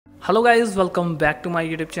Hello guys, welcome back to my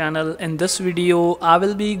YouTube channel. In this video I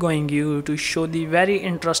will be going you to show the very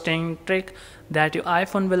interesting trick that your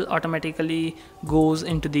iPhone will automatically goes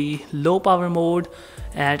into the low power mode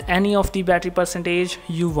at any of the battery percentage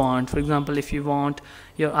you want. For example, if you want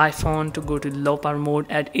your iPhone to go to low power mode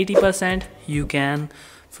at 80%, you can.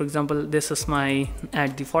 For example, this is my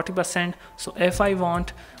at the 40%. So if I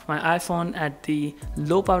want my iPhone at the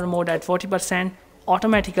low power mode at 40%,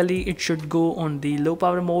 automatically it should go on the low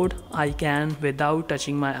power mode. I can without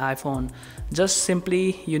touching my iPhone. Just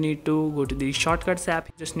simply you need to go to the shortcuts app.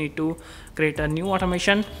 You just need to create a new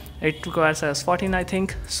automation. It requires us 14 I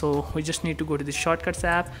think. So we just need to go to the shortcuts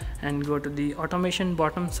app and go to the automation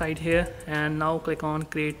bottom side here, and now click on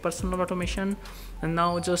create personal automation, and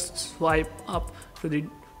now just swipe up to the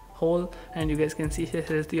whole, and you guys can see here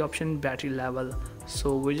is the option battery level.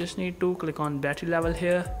 So we just need to click on battery level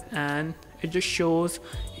here, and it just shows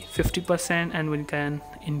 50%, and we can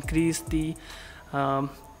increase the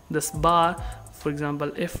this bar. For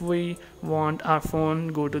example, if we want our phone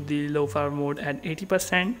go to the low power mode at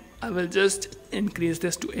 80%, I will just increase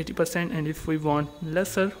this to 80%, and if we want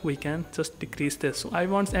lesser we can just decrease this. So I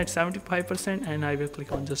want at 75%, and I will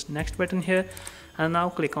click on just next button here, and now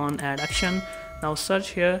click on add action. Now search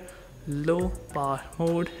here low power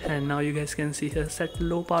mode, and now you guys can see here set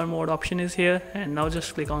low power mode option is here, and now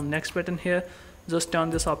just click on next button here. Just turn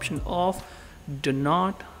this option off. Do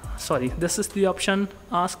not, sorry, this is the option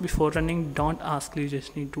ask before running. Don't ask, you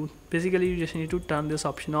just need to turn this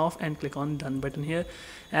option off and click on done button here.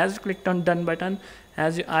 As you clicked on done button,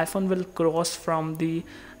 as your iPhone will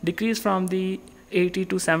decrease from the 80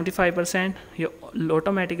 to 75%,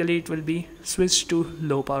 automatically it will be switched to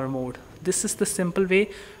low power mode. This is the simple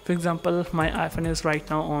way. For example, my iPhone is right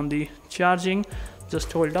now on the charging.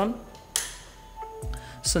 Just hold on.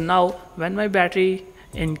 So now when my battery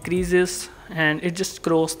increases and it just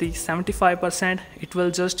crosses the 75%, it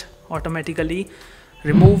will just automatically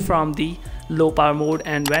remove from the low power mode,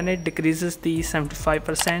 and when it decreases the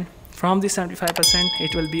 75%, from the 75%,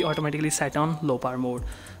 it will be automatically set on low power mode.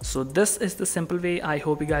 So this is the simple way. I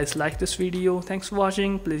hope you guys like this video. Thanks for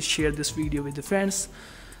watching. Please share this video with your friends.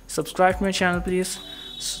 Subscribe to my channel please.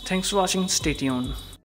 So thanks for watching. Stay tuned.